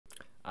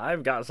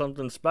I've got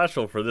something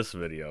special for this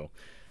video.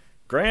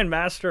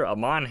 Grandmaster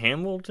Aman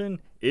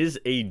Hambleton is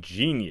a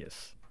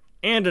genius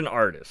and an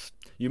artist.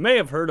 You may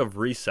have heard of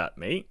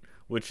Checkmate,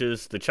 which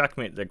is the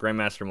checkmate that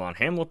Grandmaster Aman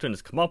Hambleton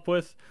has come up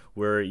with,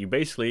 where you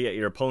basically get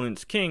your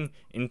opponent's king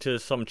into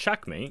some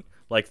checkmate,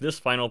 like this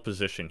final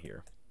position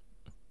here.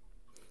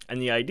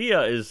 And the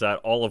idea is that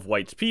all of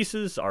white's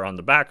pieces are on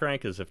the back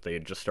rank as if they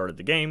had just started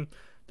the game.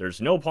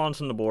 There's no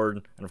pawns on the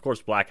board, and of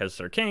course black has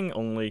their king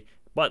only,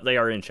 but they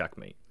are in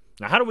checkmate.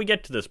 Now how do we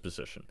get to this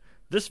position?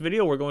 This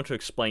video we're going to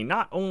explain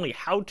not only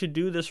how to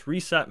do this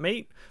reset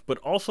mate, but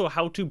also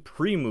how to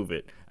pre-move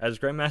it, as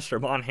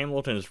Grandmaster Aman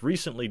Hambleton has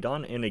recently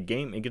done in a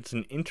game against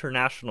an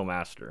international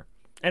master.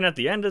 And at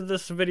the end of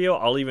this video,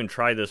 I'll even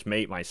try this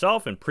mate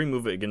myself and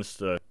pre-move it against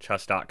the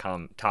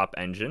chess.com top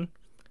engine,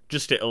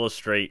 just to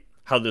illustrate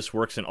how this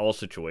works in all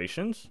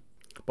situations.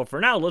 But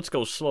for now, let's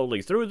go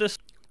slowly through this.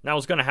 Now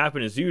what's going to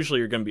happen is usually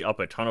you're going to be up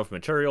a ton of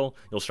material,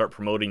 you'll start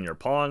promoting your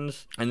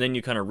pawns, and then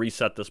you kind of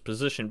reset this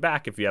position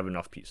back if you have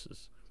enough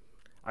pieces.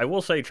 I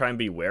will say try and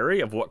be wary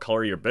of what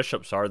color your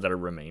bishops are that are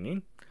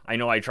remaining. I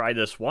know I tried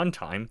this one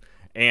time,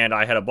 and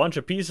I had a bunch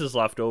of pieces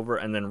left over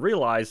and then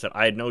realized that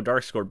I had no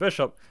dark square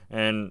bishop,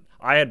 and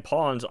I had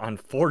pawns on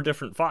 4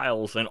 different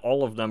files, and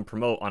all of them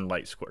promote on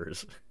light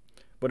squares.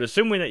 But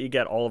assuming that you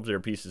get all of your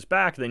pieces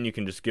back, then you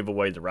can just give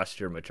away the rest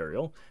of your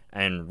material,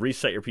 and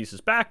reset your pieces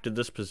back to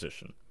this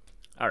position.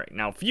 Alright,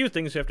 now a few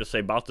things we have to say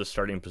about the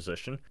starting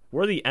position.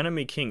 Where the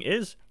enemy king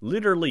is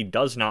literally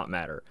does not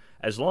matter,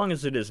 as long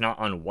as it is not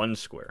on one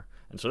square.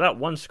 And so that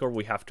one square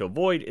we have to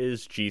avoid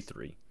is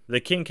G3. The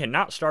king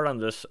cannot start on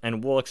this,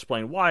 and we'll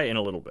explain why in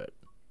a little bit.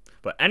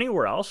 But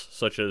anywhere else,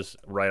 such as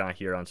right on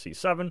here on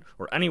C7,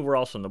 or anywhere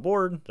else on the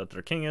board that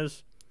their king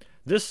is,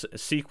 this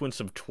sequence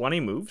of 20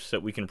 moves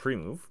that we can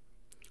pre-move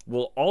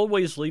will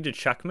always lead to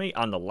checkmate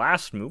on the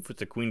last move with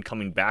the queen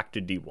coming back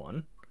to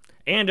D1.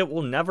 And it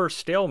will never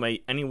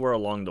stalemate anywhere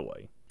along the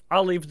way.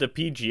 I'll leave the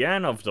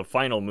PGN of the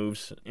final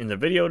moves in the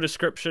video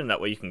description, that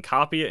way you can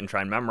copy it and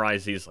try and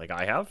memorize these like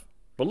I have.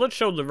 But let's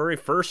show the very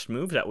first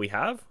move that we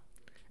have,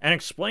 and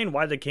explain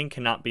why the king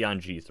cannot be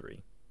on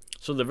G3.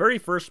 So the very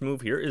first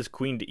move here is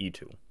queen to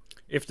E2.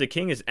 If the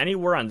king is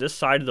anywhere on this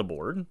side of the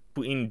board,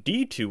 queen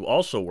D2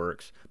 also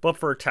works, but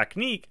for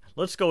technique,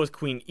 let's go with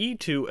queen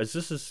E2, as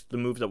this is the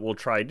move that we'll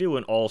try to do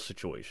in all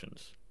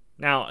situations.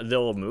 Now,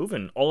 they'll move,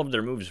 and all of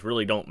their moves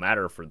really don't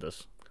matter for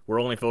this.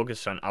 We're only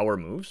focused on our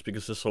moves,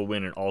 because this will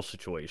win in all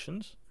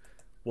situations.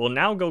 We'll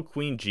now go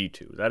queen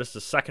G2. That is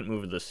the second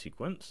move of this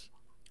sequence.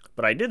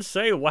 But I did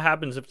say, what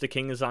happens if the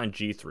king is on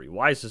G3?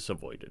 Why is this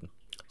avoided?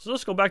 So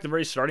let's go back to the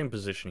very starting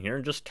position here,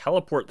 and just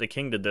teleport the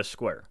king to this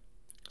square.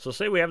 So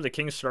say we have the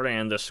king starting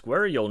on this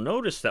square, you'll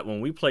notice that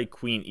when we play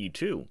queen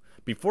E2,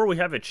 before we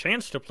have a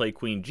chance to play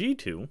queen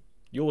G2,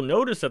 you'll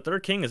notice that their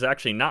king is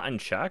actually not in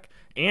check,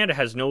 and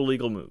has no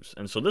legal moves,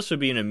 and so this would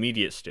be an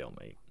immediate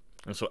stalemate.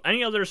 And so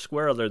any other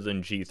square other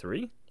than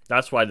G3,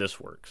 that's why this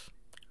works.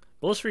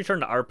 But let's return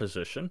to our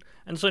position,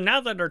 and so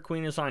now that our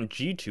queen is on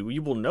G2,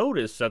 you will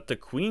notice that the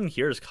queen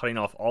here is cutting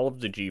off all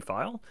of the G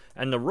file,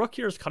 and the rook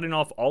here is cutting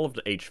off all of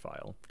the H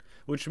file,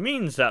 which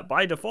means that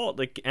by default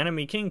the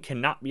enemy king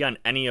cannot be on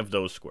any of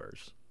those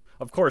squares.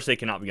 Of course, they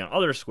cannot be on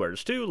other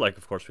squares too, like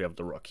of course we have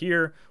the rook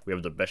here, we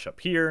have the bishop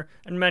here,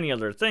 and many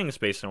other things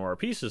based on where our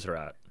pieces are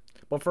at.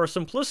 But for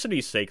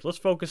simplicity's sake, let's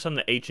focus on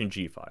the H and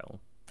G file.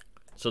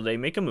 So they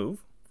make a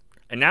move,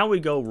 and now we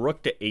go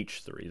rook to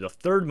H3, the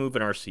third move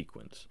in our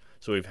sequence.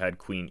 So we've had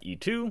queen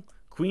E2,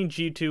 queen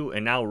G2,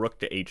 and now rook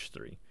to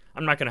H3.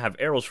 I'm not going to have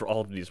arrows for all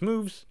of these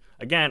moves.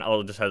 Again,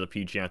 I'll just have the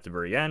PGN at the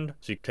very end,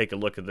 so you can take a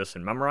look at this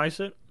and memorize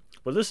it.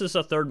 But this is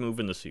the third move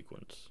in the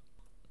sequence.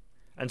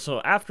 And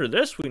so after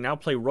this, we now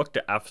play rook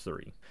to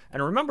F3.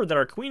 And remember that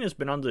our queen has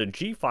been on the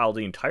G file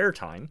the entire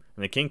time,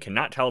 and the king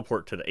cannot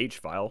teleport to the H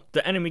file.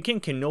 The enemy king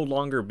can no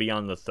longer be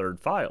on the third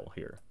file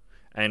here.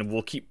 And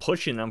we'll keep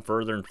pushing them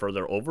further and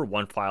further over,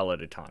 one file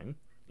at a time,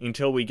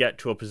 until we get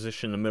to a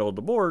position in the middle of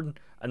the board,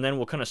 and then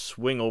we'll kind of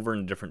swing over in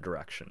a different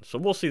direction. So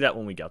we'll see that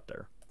when we get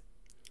there.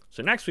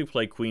 So next we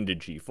play queen to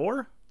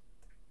G4,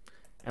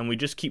 and we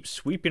just keep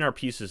sweeping our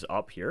pieces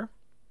up here.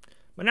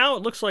 But now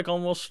it looks like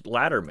almost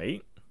ladder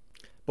mate.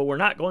 But we're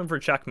not going for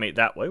checkmate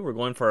that way, we're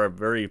going for a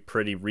very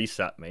pretty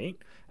reset mate.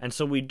 And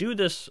so we do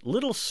this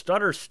little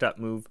stutter step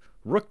move,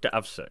 rook to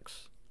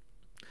F6.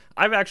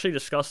 I've actually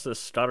discussed this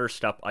stutter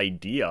step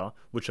idea,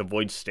 which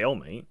avoids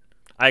stalemate.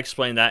 I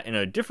explained that in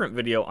a different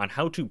video on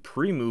how to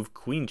pre-move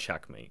queen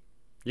checkmate.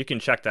 You can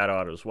check that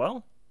out as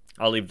well.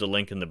 I'll leave the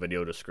link in the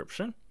video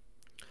description.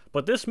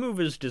 But this move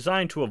is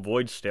designed to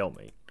avoid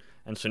stalemate.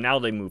 And so now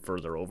they move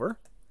further over.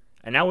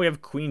 And now we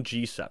have queen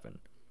G7.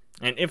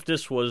 And if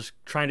this was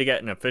trying to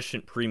get an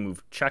efficient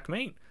pre-move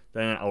checkmate,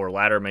 then our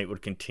ladder mate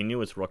would continue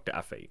with rook to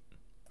F8.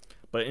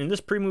 But in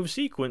this pre-move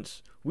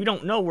sequence, we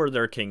don't know where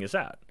their king is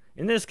at.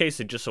 In this case,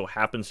 it just so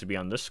happens to be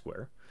on this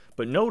square.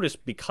 But notice,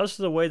 because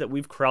of the way that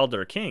we've corralled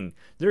their king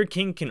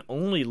can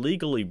only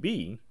legally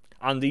be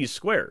on these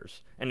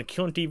squares. And it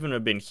couldn't even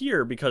have been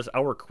here because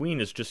our queen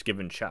is just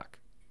given check.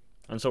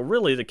 And so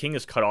really the king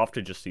is cut off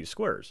to just these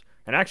squares.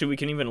 And actually we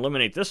can even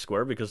eliminate this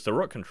square because the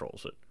rook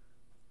controls it.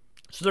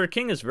 So their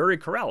king is very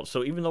corralled.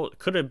 So even though it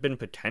could have been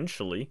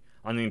potentially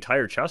on the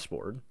entire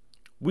chessboard,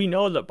 we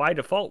know that by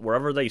default,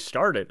 wherever they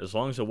started, as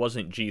long as it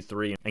wasn't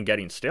g3 and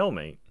getting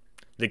stalemate,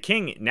 the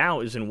king now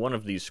is in one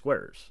of these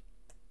squares.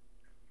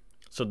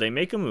 So they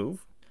make a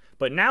move,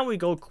 but now we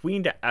go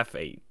queen to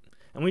f8.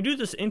 And we do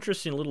this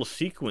interesting little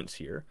sequence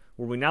here,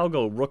 where we now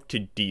go rook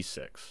to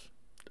d6.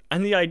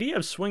 And the idea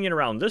of swinging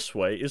around this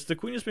way is the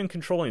queen has been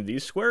controlling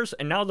these squares,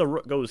 and now the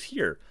rook goes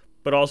here,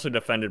 but also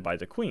defended by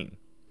the queen.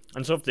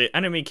 And so if the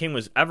enemy king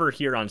was ever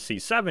here on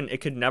c7,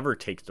 it could never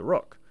take the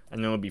rook,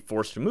 and then would be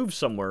forced to move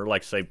somewhere,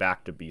 like say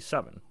back to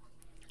b7.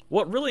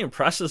 What really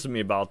impresses me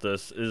about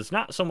this is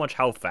not so much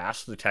how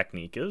fast the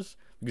technique is,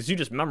 because you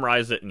just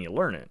memorize it and you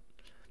learn it.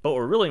 But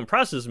what really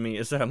impresses me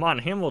is that Aman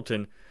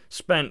Hambleton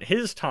spent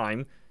his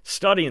time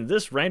studying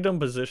this random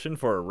position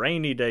for a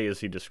rainy day,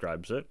 as he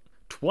describes it,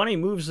 20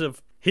 moves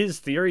of his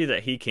theory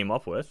that he came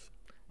up with,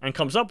 and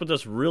comes up with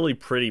this really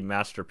pretty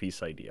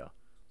masterpiece idea.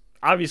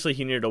 Obviously,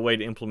 he needed a way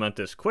to implement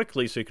this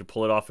quickly so he could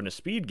pull it off in a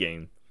speed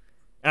game,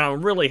 and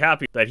I'm really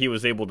happy that he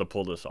was able to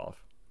pull this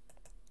off.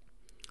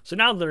 So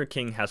now their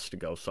king has to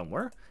go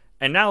somewhere,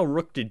 and now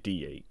rook to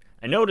d8.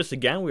 And notice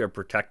again, we are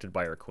protected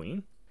by our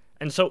queen.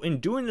 And so in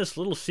doing this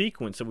little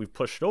sequence that we've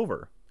pushed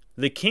over,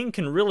 the king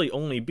can really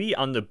only be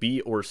on the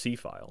b or c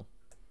file.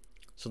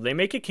 So they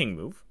make a king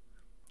move.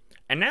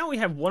 And now we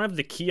have one of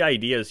the key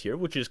ideas here,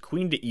 which is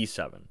queen to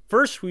e7.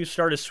 First, we've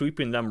started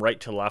sweeping them right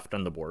to left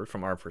on the board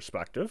from our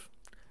perspective.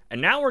 And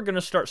now we're going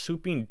to start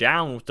swooping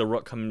down with the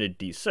rook coming to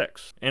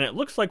d6. And it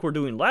looks like we're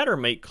doing ladder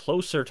mate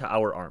closer to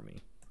our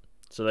army.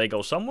 So they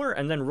go somewhere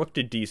and then rook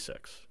to d6.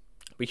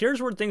 But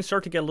here's where things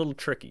start to get a little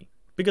tricky.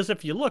 Because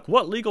if you look,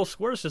 what legal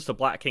squares does the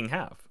black king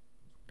have?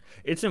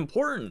 It's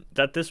important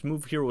that this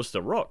move here was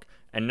the rook,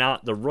 and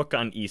not the rook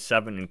on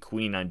e7 and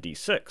queen on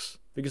d6.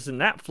 Because in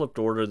that flipped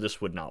order,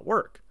 this would not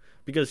work.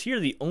 Because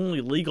here the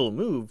only legal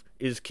move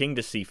is king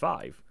to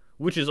c5.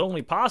 Which is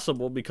only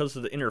possible because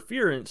of the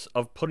interference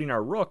of putting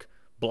our rook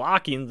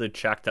blocking the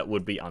check that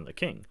would be on the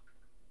king.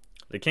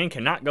 The king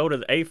cannot go to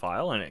the a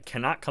file, and it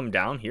cannot come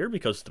down here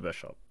because of the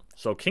bishop.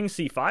 So king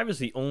c5 is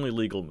the only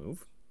legal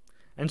move.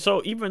 And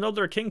so even though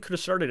their king could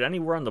have started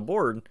anywhere on the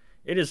board,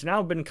 it has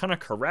now been kind of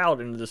corralled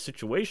into this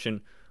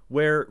situation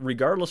where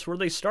regardless where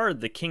they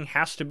started, the king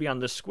has to be on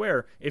this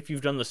square if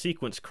you've done the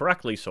sequence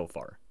correctly so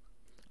far.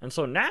 And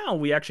so now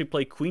we actually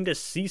play queen to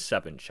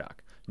c7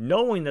 check,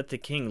 knowing that the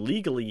king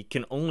legally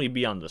can only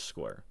be on this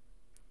square.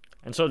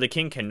 And so the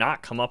king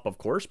cannot come up, of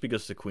course,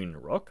 because the queen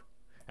and rook.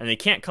 And they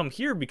can't come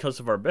here because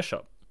of our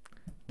bishop.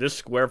 This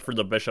square for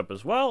the bishop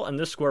as well, and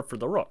this square for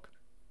the rook.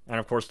 And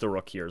of course the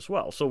rook here as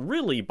well. So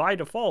really, by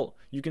default,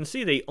 you can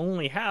see they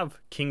only have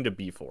king to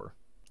b4.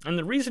 And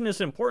the reason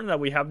it's important that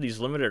we have these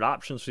limited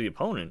options for the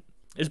opponent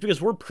is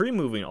because we're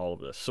pre-moving all of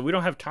this. So we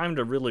don't have time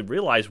to really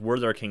realize where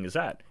their king is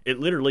at. It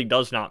literally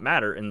does not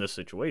matter in this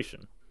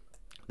situation.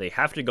 They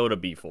have to go to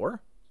b4.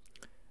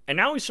 And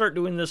now we start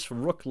doing this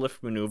rook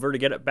lift maneuver to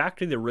get it back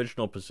to the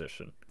original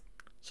position.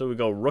 So we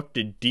go rook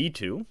to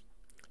d2.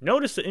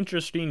 Notice the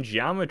interesting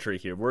geometry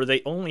here where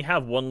they only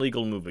have one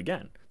legal move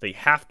again. They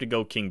have to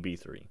go king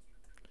b3.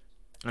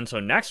 And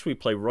so next we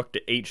play rook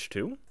to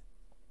h2.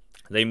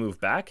 They move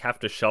back, have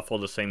to shuffle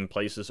the same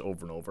places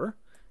over and over.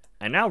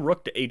 And now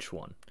rook to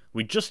h1.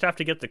 We just have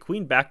to get the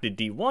queen back to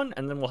d1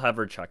 and then we'll have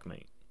our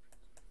checkmate.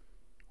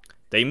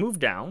 They move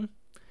down.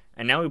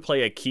 And now we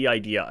play a key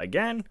idea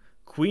again.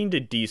 Queen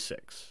to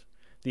d6.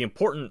 The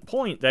important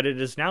point that it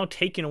is now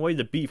taking away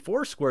the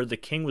b4 square the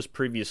king was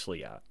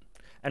previously at.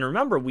 And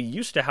remember, we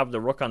used to have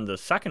the rook on the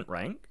second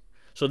rank,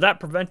 so that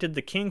prevented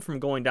the king from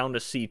going down to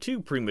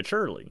c2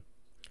 prematurely.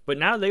 But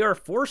now they are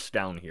forced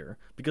down here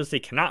because they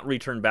cannot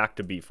return back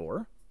to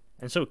b4,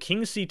 and so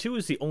king c2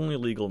 is the only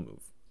legal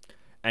move.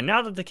 And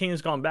now that the king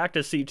has gone back to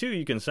c2,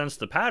 you can sense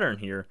the pattern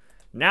here.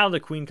 Now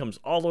the queen comes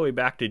all the way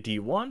back to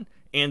d1,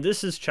 and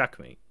this is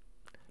checkmate.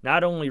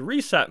 Not only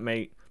reset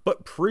mate,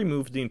 but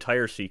pre-moved the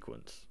entire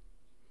sequence.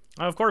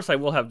 Now, of course, I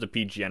will have the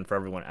PGN for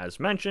everyone as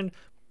mentioned,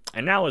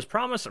 and now as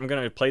promised, I'm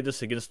going to play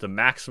this against the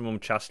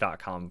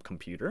MaximumChess.com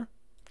computer,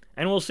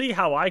 and we'll see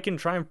how I can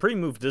try and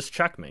pre-move this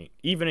checkmate,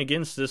 even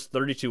against this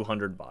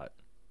 3200 bot.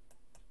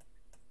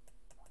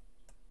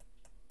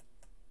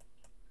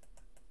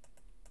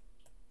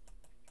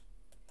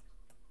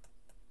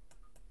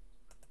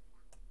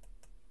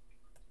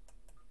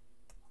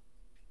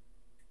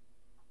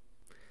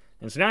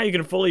 And so now you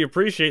can fully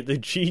appreciate the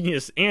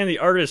genius and the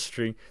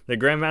artistry that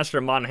Grandmaster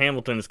Aman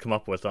Hambleton has come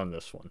up with on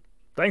this one.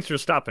 Thanks for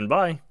stopping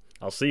by.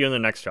 I'll see you in the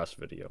next chess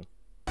video.